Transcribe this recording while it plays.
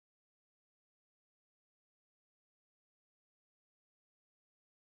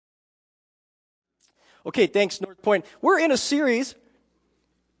Okay, thanks, North Point. We're in a series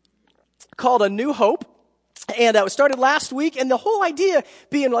called A New Hope, and it started last week, and the whole idea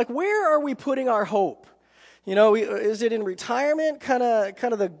being like, where are we putting our hope? You know, is it in retirement, kind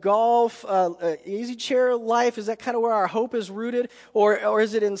of the golf, easy chair life? Is that kind of where our hope is rooted? Or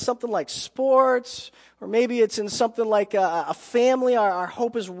is it in something like sports? Or maybe it's in something like a family, our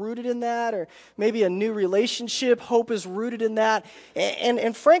hope is rooted in that. Or maybe a new relationship, hope is rooted in that.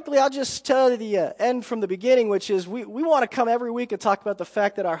 And frankly, I'll just tell you the end from the beginning, which is we want to come every week and talk about the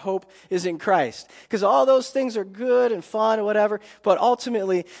fact that our hope is in Christ. Because all those things are good and fun and whatever, but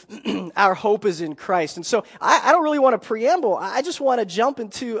ultimately, our hope is in Christ. And so I don't really want to preamble. I just want to jump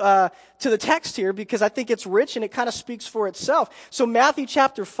into to the text here because I think it's rich and it kind of speaks for itself. So Matthew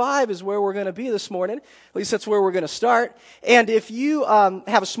chapter 5 is where we're going to be this morning. At least that's where we're going to start. And if you have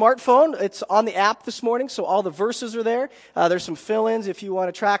a smartphone, it's on the app this morning, so all the verses are there. There's some fill-ins if you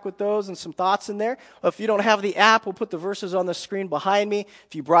want to track with those and some thoughts in there. If you don't have the app, we'll put the verses on the screen behind me.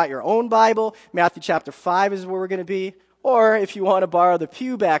 If you brought your own Bible, Matthew chapter 5 is where we're going to be. Or if you want to borrow the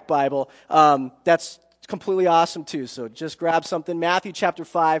Pewback Bible, that's completely awesome too. So just grab something. Matthew chapter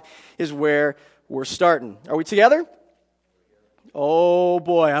 5 is where we're starting. Are we together? Oh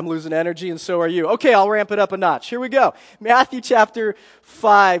boy, I'm losing energy and so are you. Okay, I'll ramp it up a notch. Here we go. Matthew chapter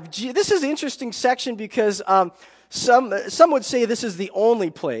 5. This is an interesting section because some would say this is the only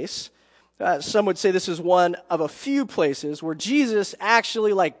place. Some would say this is one of a few places where Jesus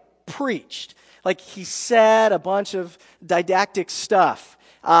actually preached. Like he said a bunch of didactic stuff.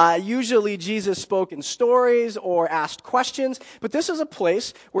 Usually Jesus spoke in stories or asked questions, but this is a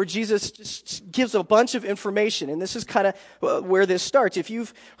place where Jesus just gives a bunch of information, and this is kind of where this starts. If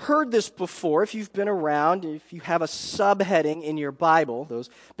you've heard this before, if you've been around, if you have a subheading in your Bible, those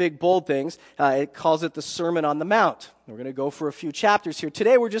big bold things, it calls it the Sermon on the Mount. We're going to go for a few chapters here.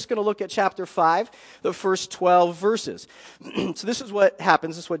 Today we're just going to look at chapter 5, the first 12 verses. So this is what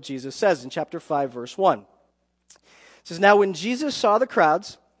happens, this is what Jesus says in chapter 5, verse 1. It says, "Now when Jesus saw the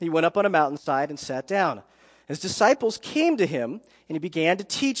crowds, he went up on a mountainside and sat down. His disciples came to him, and he began to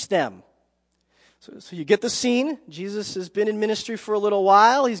teach them." So you get the scene. Jesus has been in ministry for a little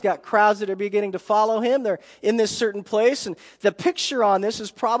while. He's got crowds that are beginning to follow him. They're in this certain place. And the picture on this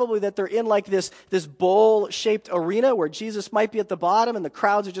is probably that they're in like this bowl-shaped arena where Jesus might be at the bottom and the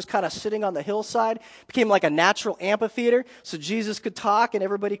crowds are just kind of sitting on the hillside. It became like a natural amphitheater so Jesus could talk and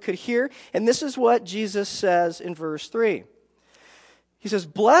everybody could hear. And this is what Jesus says in verse 3. He says,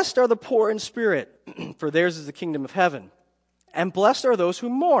 "Blessed are the poor in spirit, for theirs is the kingdom of heaven. And blessed are those who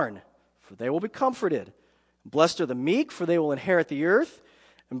mourn, for they will be comforted. Blessed are the meek, for they will inherit the earth.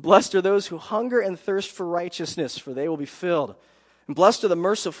 And blessed are those who hunger and thirst for righteousness, for they will be filled. And blessed are the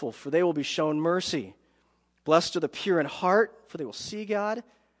merciful, for they will be shown mercy. Blessed are the pure in heart, for they will see God.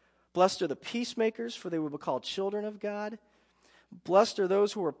 Blessed are the peacemakers, for they will be called children of God. Blessed are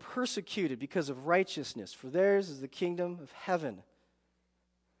those who are persecuted because of righteousness, for theirs is the kingdom of heaven.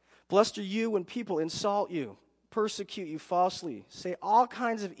 Blessed are you when people insult you, persecute you falsely, say all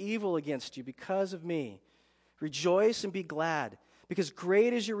kinds of evil against you because of me. Rejoice and be glad, because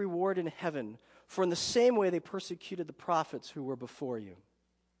great is your reward in heaven, for in the same way they persecuted the prophets who were before you."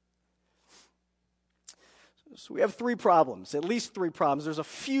 So we have three problems, at least three problems. There's a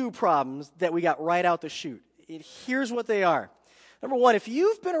few problems that we got right out the chute. Here's what they are. Number one, if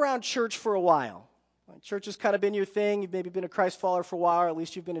you've been around church for a while, church has kind of been your thing. You've maybe been a Christ follower for a while, or at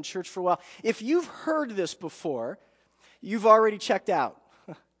least you've been in church for a while. If you've heard this before, you've already checked out.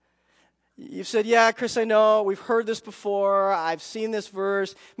 You've said, "Yeah, Chris, I know. We've heard this before. I've seen this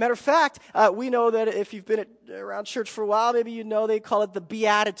verse." Matter of fact, we know that if you've been around church for a while, maybe you know they call it the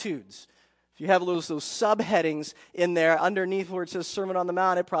Beatitudes. If you have those subheadings in there underneath where it says Sermon on the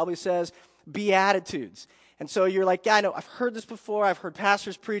Mount, it probably says Beatitudes. And so you're like, "Yeah, I know, I've heard this before. I've heard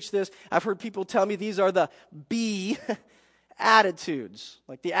pastors preach this. I've heard people tell me these are the attitudes,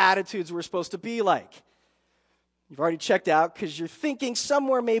 like the attitudes we're supposed to be like." You've already checked out because you're thinking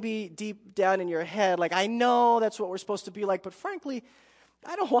somewhere maybe deep down in your head, like, "I know that's what we're supposed to be like, but frankly,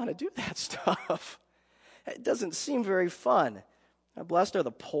 I don't want to do that stuff. It doesn't seem very fun." Blessed are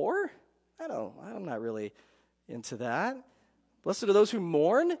the poor? I'm not really into that. Blessed are those who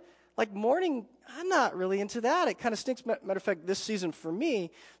mourn? Like mourning, I'm not really into that. It kind of stinks. Matter of fact, this season for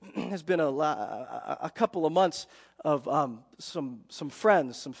me has been a couple of months of some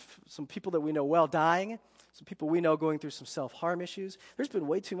friends, some people that we know well dying, some people we know going through some self-harm issues. There's been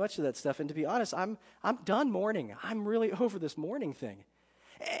way too much of that stuff, and to be honest, I'm done mourning. I'm really over this mourning thing.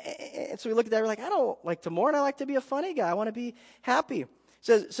 And so we look at that, we're like, I don't like to mourn. I like to be a funny guy. I want to be happy.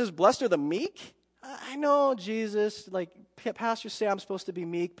 It says, "Blessed are the meek." I know, Jesus, like pastors say I'm supposed to be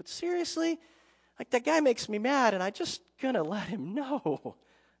meek, but seriously, Like, that guy makes me mad, and I'm just going to let him know,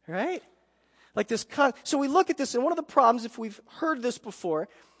 right? Like this. So we look at this, and one of the problems, if we've heard this before,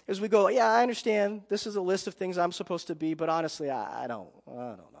 is we go, yeah, I understand this is a list of things I'm supposed to be, but honestly, I don't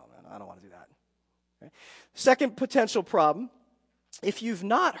know, man. I don't want to do that. Right? Second potential problem, if you've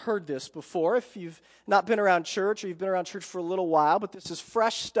not heard this before, if you've not been around church, or you've been around church for a little while, but this is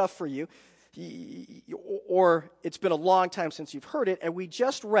fresh stuff for you, or it's been a long time since you've heard it, and we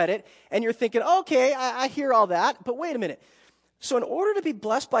just read it, and you're thinking, okay, I hear all that, but wait a minute. So in order to be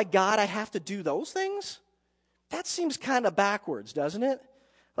blessed by God, I have to do those things? That seems kind of backwards, doesn't it?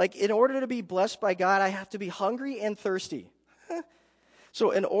 Like, in order to be blessed by God, I have to be hungry and thirsty.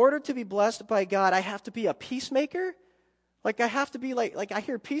 So in order to be blessed by God, I have to be a peacemaker? Like, I have to be like I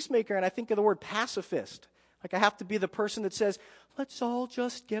hear peacemaker and I think of the word pacifist. Like, I have to be the person that says, let's all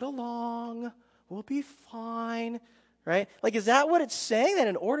just get along. We'll be fine. Right? Like, is that what it's saying? That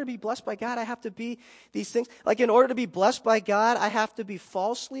in order to be blessed by God, I have to be these things? Like, in order to be blessed by God, I have to be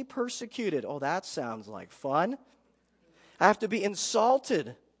falsely persecuted. Oh, that sounds like fun. I have to be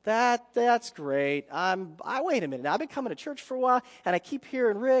insulted. That's great. Wait a minute. I've been coming to church for a while, and I keep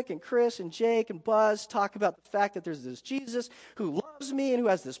hearing Rick and Chris and Jake and Buzz talk about the fact that there's this Jesus who loves me and who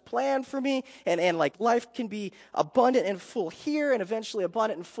has this plan for me, and like life can be abundant and full here, and eventually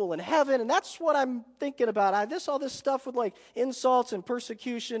abundant and full in heaven. And that's what I'm thinking about. All this stuff with like insults and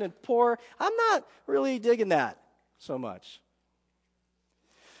persecution and poor. I'm not really digging that so much.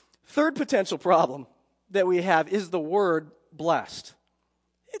 Third potential problem that we have is the word blessed.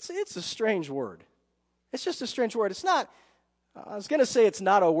 It's a strange word. It's just a strange word. It's not, I was going to say it's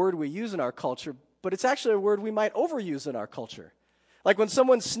not a word we use in our culture, but it's actually a word we might overuse in our culture. Like when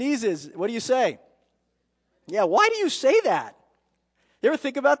someone sneezes, what do you say? Yeah, why do you say that? You ever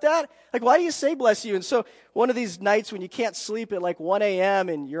think about that? Like, why do you say bless you? And so one of these nights when you can't sleep at like 1 a.m.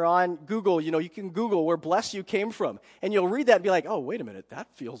 and you're on Google, you can Google where bless you came from. And you'll read that and be like, oh, wait a minute, that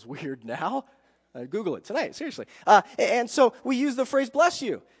feels weird now. Google it tonight, seriously. And so we use the phrase bless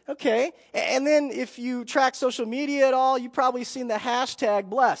you. Okay. And then if you track social media at all, you've probably seen the hashtag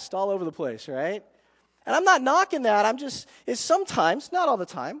blessed all over the place, right? And I'm not knocking that. It's sometimes, not all the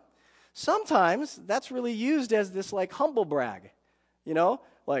time, sometimes that's really used as this like humble brag.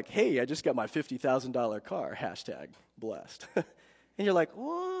 Like, hey, I just got my $50,000 car, hashtag blessed. And you're like,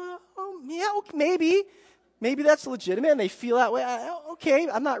 well, yeah, okay, maybe that's legitimate, and they feel that way. Okay,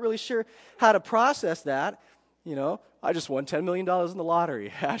 I'm not really sure how to process that. I just won $10 million in the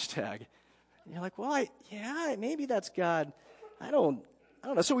lottery, hashtag. And you're like, well, maybe that's God. I don't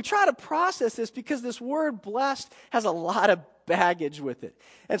know. So we try to process this because this word blessed has a lot of baggage with it.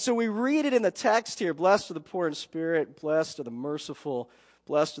 And so we read it in the text here, blessed are the poor in spirit, blessed are the merciful,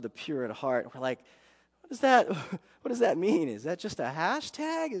 blessed are the pure in heart. And we're like, what does that mean? Is that just a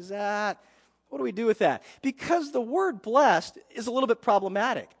hashtag? What do we do with that? Because the word blessed is a little bit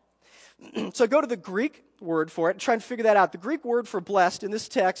problematic. So go to the Greek word for it and try and figure that out. The Greek word for blessed in this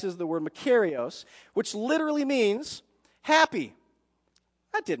text is the word makarios, which literally means happy.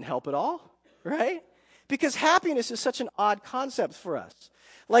 That didn't help at all, right? Because happiness is such an odd concept for us.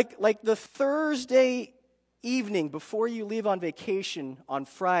 Like the Thursday evening before you leave on vacation on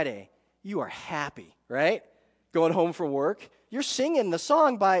Friday, you are happy, right? Going home from work. You're singing the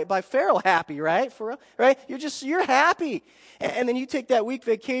song by Pharrell, Happy, right? Right? You're happy. And then you take that week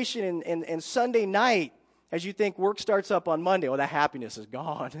vacation and Sunday night, as you think work starts up on Monday, that happiness is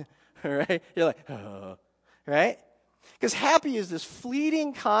gone, right? You're like, oh, right? Because happy is this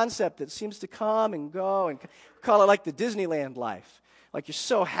fleeting concept that seems to come and go, and call it like the Disneyland life. Like you're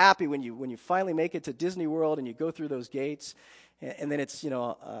so happy when you finally make it to Disney World and you go through those gates. And then it's,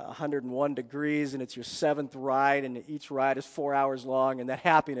 101 degrees, and it's your 7th ride, and each ride is 4 hours long, and that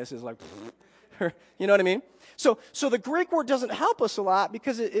happiness is like, you know what I mean? So the Greek word doesn't help us a lot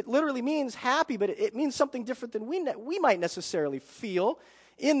because it literally means happy, but it means something different than we might necessarily feel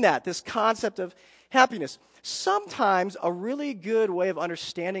in this concept of happiness. Sometimes a really good way of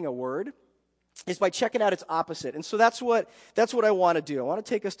understanding a word is by checking out its opposite. And so that's what I want to do. I want to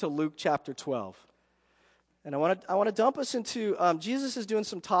take us to Luke chapter 12. And I want to dump us into, Jesus is doing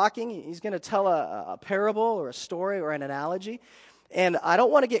some talking. He's going to tell a parable or a story or an analogy. And I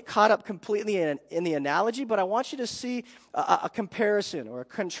don't want to get caught up completely in the analogy, but I want you to see a comparison or a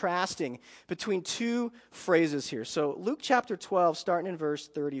contrasting between two phrases here. So Luke chapter 12, starting in verse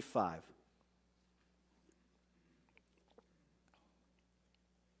 35. It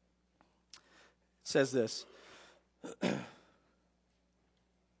says this. It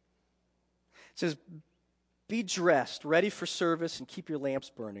says, be dressed, ready for service, and keep your lamps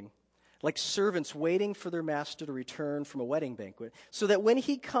burning, like servants waiting for their master to return from a wedding banquet, so that when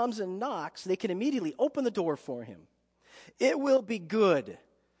he comes and knocks, they can immediately open the door for him. It will be good.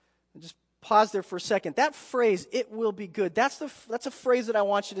 Just pause there for a second. That phrase, it will be good, that's a phrase that I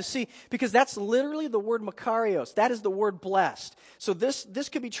want you to see, because that's literally the word makarios. That is the word blessed. So this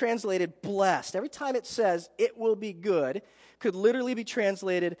could be translated blessed. Every time it says it will be good, could literally be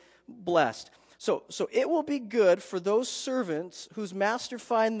translated blessed. So it will be good for those servants whose master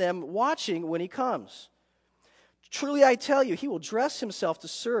find them watching when he comes. Truly I tell you, he will dress himself to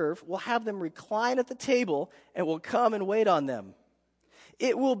serve, will have them recline at the table, and will come and wait on them.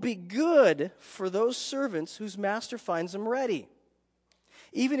 It will be good for those servants whose master finds them ready,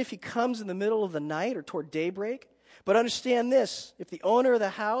 even if he comes in the middle of the night or toward daybreak. But understand this, if the owner of the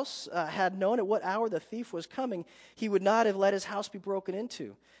house had known at what hour the thief was coming, he would not have let his house be broken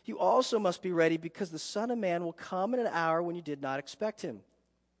into. You also must be ready, because the Son of Man will come in an hour when you did not expect him.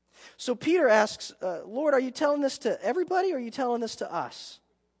 So Peter asks, Lord, are you telling this to everybody, or are you telling this to us?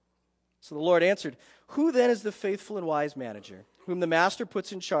 So the Lord answered, who then is the faithful and wise manager, whom the master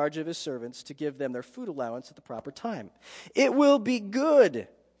puts in charge of his servants to give them their food allowance at the proper time? It will be good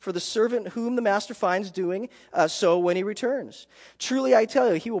for the servant whom the master finds doing so when he returns. Truly I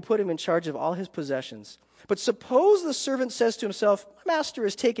tell you, he will put him in charge of all his possessions. But suppose the servant says to himself, my master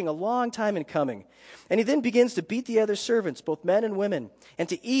is taking a long time in coming. And he then begins to beat the other servants, both men and women, and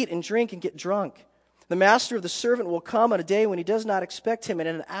to eat and drink and get drunk. The master of the servant will come on a day when he does not expect him, and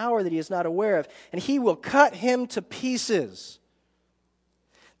in an hour that he is not aware of, and he will cut him to pieces.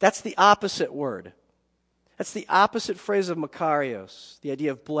 That's the opposite word. That's the opposite phrase of makarios, the idea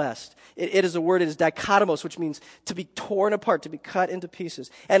of blessed. It is a word, it is dichotomos, which means to be torn apart, to be cut into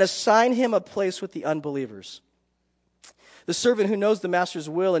pieces, and assign him a place with the unbelievers. The servant who knows the master's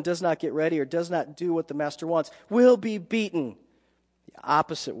will and does not get ready or does not do what the master wants will be beaten, the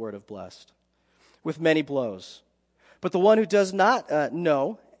opposite word of blessed, with many blows. But the one who does not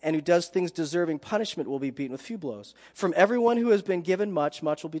know and who does things deserving punishment will be beaten with few blows. From everyone who has been given much,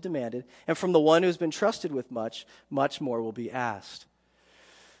 much will be demanded, and from the one who has been trusted with much, much more will be asked.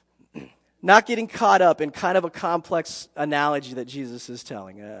 Not getting caught up in kind of a complex analogy that Jesus is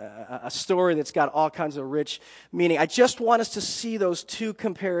telling, a story that's got all kinds of rich meaning. I just want us to see those two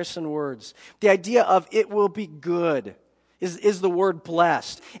comparison words. The idea of it will be good is the word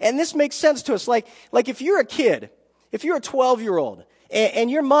blessed. And this makes sense to us. Like if you're a kid, if you're a 12-year-old,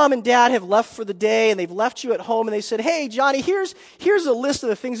 and your mom and dad have left for the day, and they've left you at home, and they said, hey, Johnny, here's a list of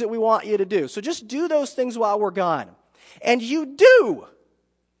the things that we want you to do. So just do those things while we're gone. And you do.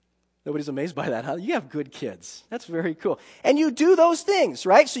 Nobody's amazed by that, huh? You have good kids. That's very cool. And you do those things,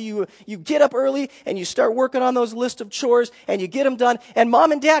 right? So you get up early, and you start working on those list of chores, and you get them done, and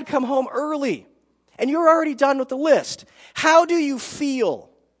mom and dad come home early, and you're already done with the list. How do you feel?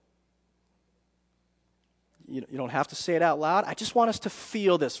 You don't have to say it out loud. I just want us to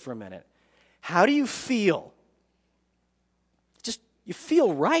feel this for a minute. How do you feel? You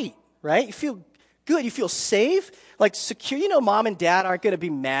feel right? You feel good. You feel safe, like secure. You know, mom and dad aren't going to be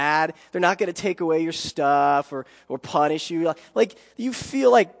mad. They're not going to take away your stuff or punish you. Like you feel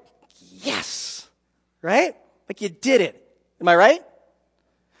like, yes, right? Like you did it. Am I right?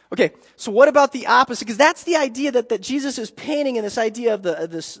 Okay, so what about the opposite? Because that's the idea that Jesus is painting in this idea of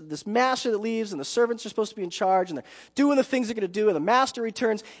this master that leaves, and the servants are supposed to be in charge, and they're doing the things they're going to do, and the master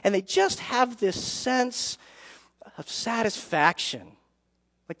returns, and they just have this sense of satisfaction.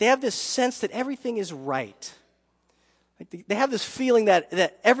 Like they have this sense that everything is right. Like they have this feeling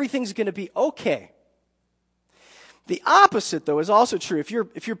that everything's going to be okay. The opposite, though, is also true. If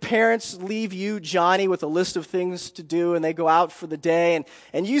your parents leave you, Johnny, with a list of things to do, and they go out for the day,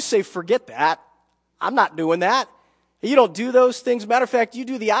 and you say, forget that, I'm not doing that. You don't do those things. Matter of fact, you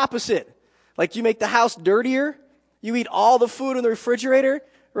do the opposite. Like you make the house dirtier. You eat all the food in the refrigerator,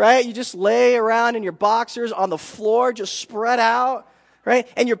 right? You just lay around in your boxers on the floor, just spread out, right?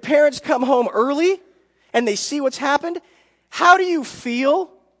 And your parents come home early, and they see what's happened. How do you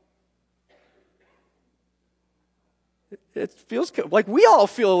feel? It feels like we all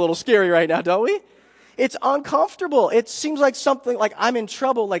feel a little scary right now, don't we? It's uncomfortable. It seems like something, like I'm in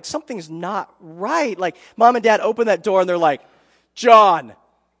trouble, like something's not right. Like mom and dad open that door and they're like, John.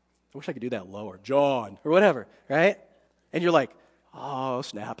 I wish I could do that lower. John, or whatever, right? And you're like, oh,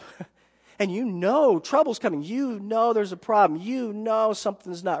 snap. And you know trouble's coming. You know there's a problem. You know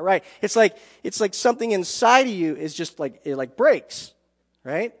something's not right. It's like something inside of you is just like, it like breaks,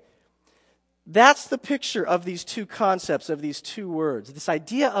 right? That's the picture of these two concepts, of these two words. This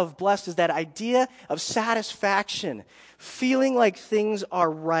idea of blessed is that idea of satisfaction, feeling like things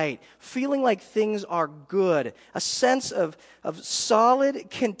are right, feeling like things are good, a sense of solid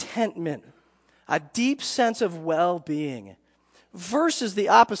contentment, a deep sense of well-being. Versus the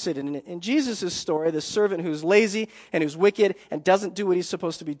opposite. In Jesus' story, the servant who's lazy and who's wicked and doesn't do what he's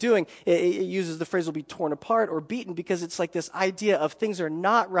supposed to be doing, it uses the phrase will be torn apart or beaten because it's like this idea of things are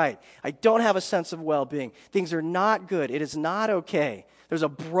not right. I don't have a sense of well-being. Things are not good. It is not okay. There's a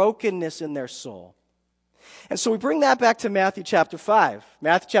brokenness in their soul. And so we bring that back to Matthew chapter 5.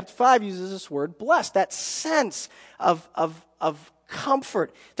 Matthew chapter 5 uses this word blessed, that sense of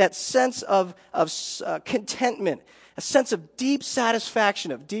comfort, that sense of contentment, a sense of deep satisfaction,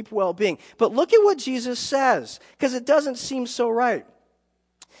 of deep well-being. But look at what Jesus says, because it doesn't seem so right.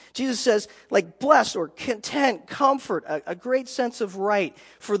 Jesus says, like blessed or content, comfort, a great sense of right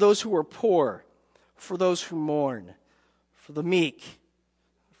for those who are poor, for those who mourn, for the meek,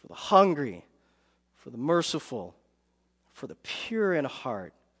 for the hungry, for the merciful, for the pure in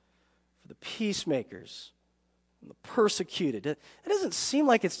heart, for the peacemakers, and the persecuted. It doesn't seem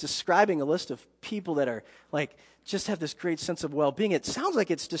like it's describing a list of people that are like just have this great sense of well-being. It sounds like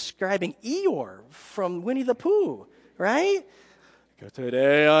it's describing Eeyore from Winnie the Pooh, right?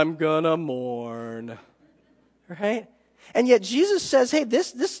 Today I'm gonna mourn, right? And yet Jesus says, hey,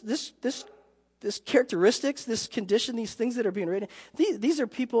 this characteristics, this condition, these things that are being written, these are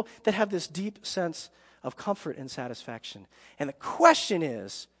people that have this deep sense of comfort and satisfaction. And the question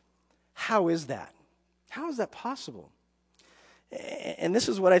is, how is that? How is that possible? And this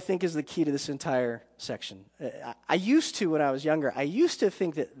is what I think is the key to this entire section. I used to, when I was younger, I used to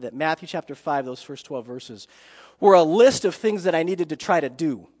think that Matthew chapter 5, those first 12 verses, were a list of things that I needed to try to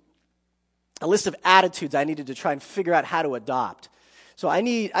do. A list of attitudes I needed to try and figure out how to adopt. So I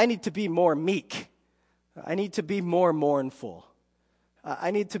need to be more meek. I need to be more mournful.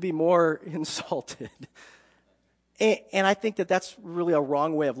 I need to be more insulted. And I think that that's really a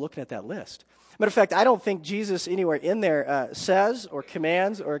wrong way of looking at that list. Matter of fact, I don't think Jesus anywhere in there says or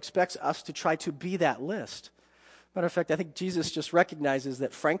commands or expects us to try to be that list. Matter of fact, I think Jesus just recognizes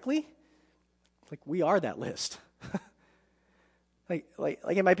that, frankly, like we are that list. like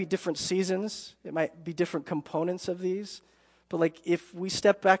it might be different seasons, it might be different components of these, but like if we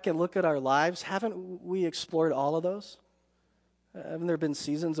step back and look at our lives, haven't we explored all of those? Haven't there been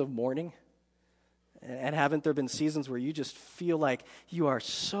seasons of mourning? And haven't there been seasons where you just feel like you are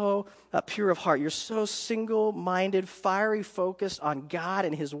so pure of heart, you're so single-minded, fiery focused on God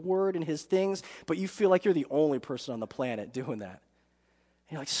and His Word and His things, but you feel like you're the only person on the planet doing that?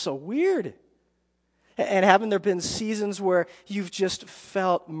 And you're like, so weird. And haven't there been seasons where you've just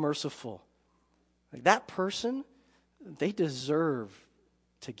felt merciful? Like that person, they deserve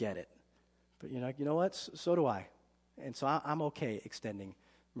to get it. But you're like, you know what? So do I. And so I'm okay extending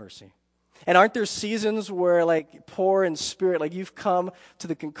mercy. And aren't there seasons where, like, poor in spirit, like you've come to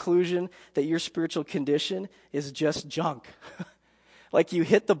the conclusion that your spiritual condition is just junk? Like you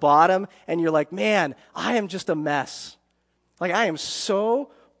hit the bottom and you're like, man, I am just a mess. Like I am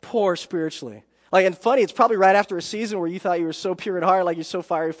so poor spiritually. Like, and funny, it's probably right after a season where you thought you were so pure in heart, like you're so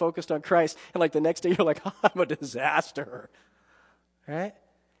fiery focused on Christ, and like the next day you're like, I'm a disaster. Right?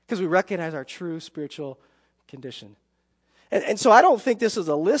 Because we recognize our true spiritual condition. And so I don't think this is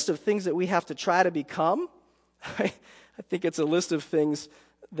a list of things that we have to try to become. I think it's a list of things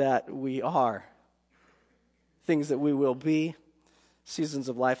that we are, things that we will be, seasons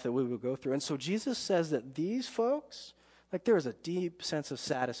of life that we will go through. And so Jesus says that these folks, like there is a deep sense of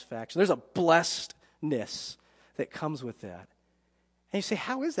satisfaction. There's a blessedness that comes with that. And you say,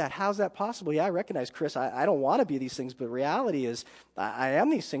 how is that? How is that possible? Yeah, I recognize, Chris, I don't want to be these things, but reality is I am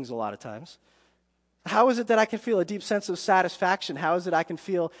these things a lot of times. How is it that I can feel a deep sense of satisfaction? How is it I can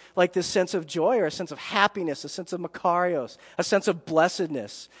feel like this sense of joy or a sense of happiness, a sense of makarios, a sense of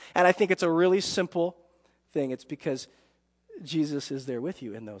blessedness? And I think it's a really simple thing. It's because Jesus is there with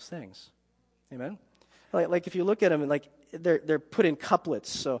you in those things. Amen? Like if you look at them, like they're put in couplets.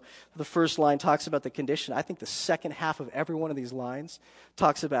 So the first line talks about the condition. I think the second half of every one of these lines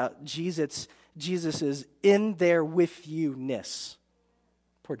talks about Jesus' in there with you-ness.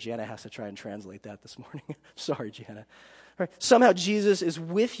 Poor Jenna has to try and translate that this morning. Sorry, Jenna. Right. Somehow Jesus is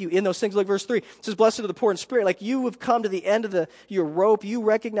with you in those things. Look, verse 3. It says, blessed are the poor in spirit. Like you have come to the end of your rope. You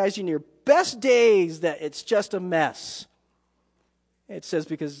recognize in your best days that it's just a mess. It says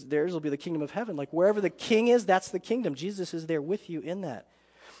because theirs will be the kingdom of heaven. Like wherever the king is, that's the kingdom. Jesus is there with you in that.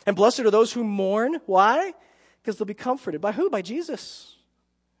 And blessed are those who mourn. Why? Because they'll be comforted. By who? By Jesus.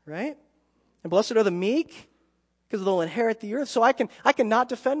 Right? And blessed are the meek. because they'll inherit the earth. So I can not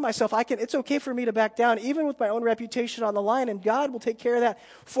defend myself. It's okay for me to back down, even with my own reputation on the line, and God will take care of that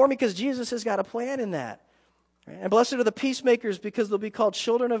for me because Jesus has got a plan in that. And blessed are the peacemakers because they'll be called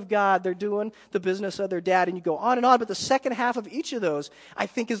children of God. They're doing the business of their dad, and you go on and on. But the second half of each of those, I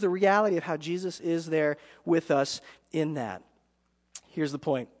think, is the reality of how Jesus is there with us in that. Here's the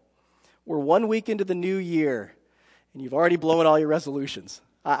point. We're 1 week into the new year, and you've already blown all your resolutions.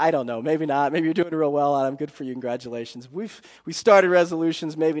 I don't know. Maybe not. Maybe you're doing real well on them. Good for you. Congratulations. We started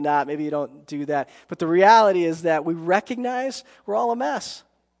resolutions. Maybe not. Maybe you don't do that. But the reality is that we recognize we're all a mess.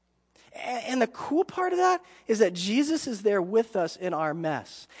 And the cool part of that is that Jesus is there with us in our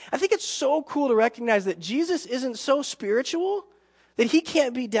mess. I think it's so cool to recognize that Jesus isn't so spiritual that he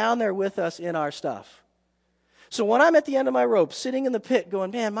can't be down there with us in our stuff. So when I'm at the end of my rope, sitting in the pit going,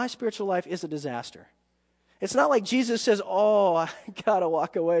 man, my spiritual life is a disaster. It's not like Jesus says, oh, I got to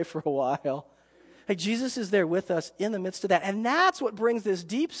walk away for a while. Like Jesus is there with us in the midst of that. And that's what brings this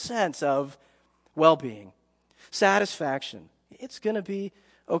deep sense of well-being, satisfaction. It's going to be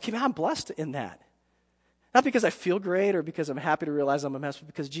okay. Man, I'm blessed in that. Not because I feel great or because I'm happy to realize I'm a mess, but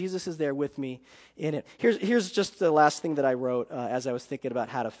because Jesus is there with me in it. Here's just the last thing that I wrote as I was thinking about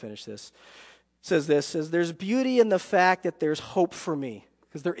how to finish this. It says, there's beauty in the fact that there's hope for me,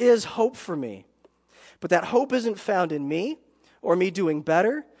 because there is hope for me. But that hope isn't found in me, or me doing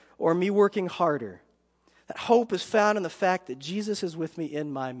better, or me working harder. That hope is found in the fact that Jesus is with me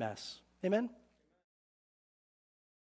in my mess. Amen?